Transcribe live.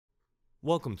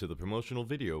Welcome to the promotional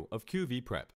video of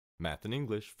QVprep, Math and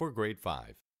English for Grade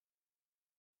 5.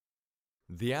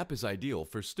 The app is ideal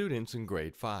for students in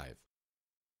Grade 5.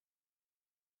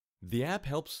 The app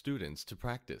helps students to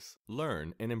practice,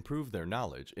 learn, and improve their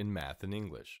knowledge in math and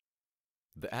English.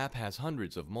 The app has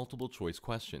hundreds of multiple-choice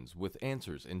questions with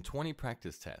answers in 20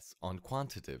 practice tests on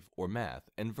quantitative or math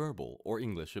and verbal or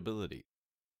English ability.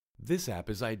 This app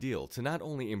is ideal to not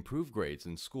only improve grades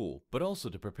in school, but also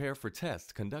to prepare for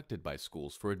tests conducted by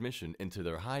schools for admission into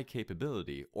their high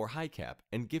capability or high cap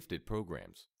and gifted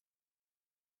programs.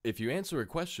 If you answer a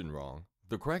question wrong,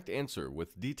 the correct answer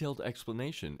with detailed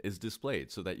explanation is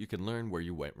displayed so that you can learn where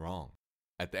you went wrong.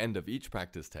 At the end of each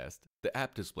practice test, the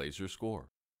app displays your score.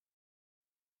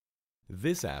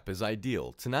 This app is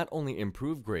ideal to not only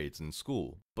improve grades in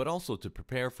school, but also to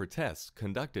prepare for tests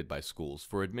conducted by schools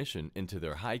for admission into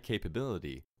their high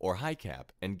capability or high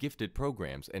cap and gifted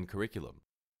programs and curriculum.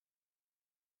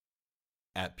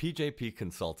 At PJP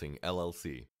Consulting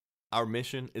LLC, our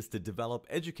mission is to develop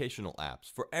educational apps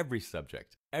for every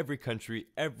subject, every country,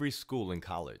 every school and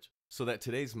college, so that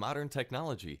today's modern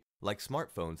technology, like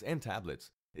smartphones and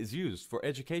tablets, is used for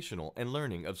educational and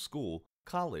learning of school,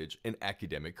 college, and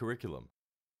academic curriculum.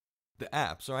 The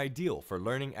apps are ideal for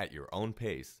learning at your own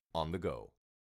pace, on the go.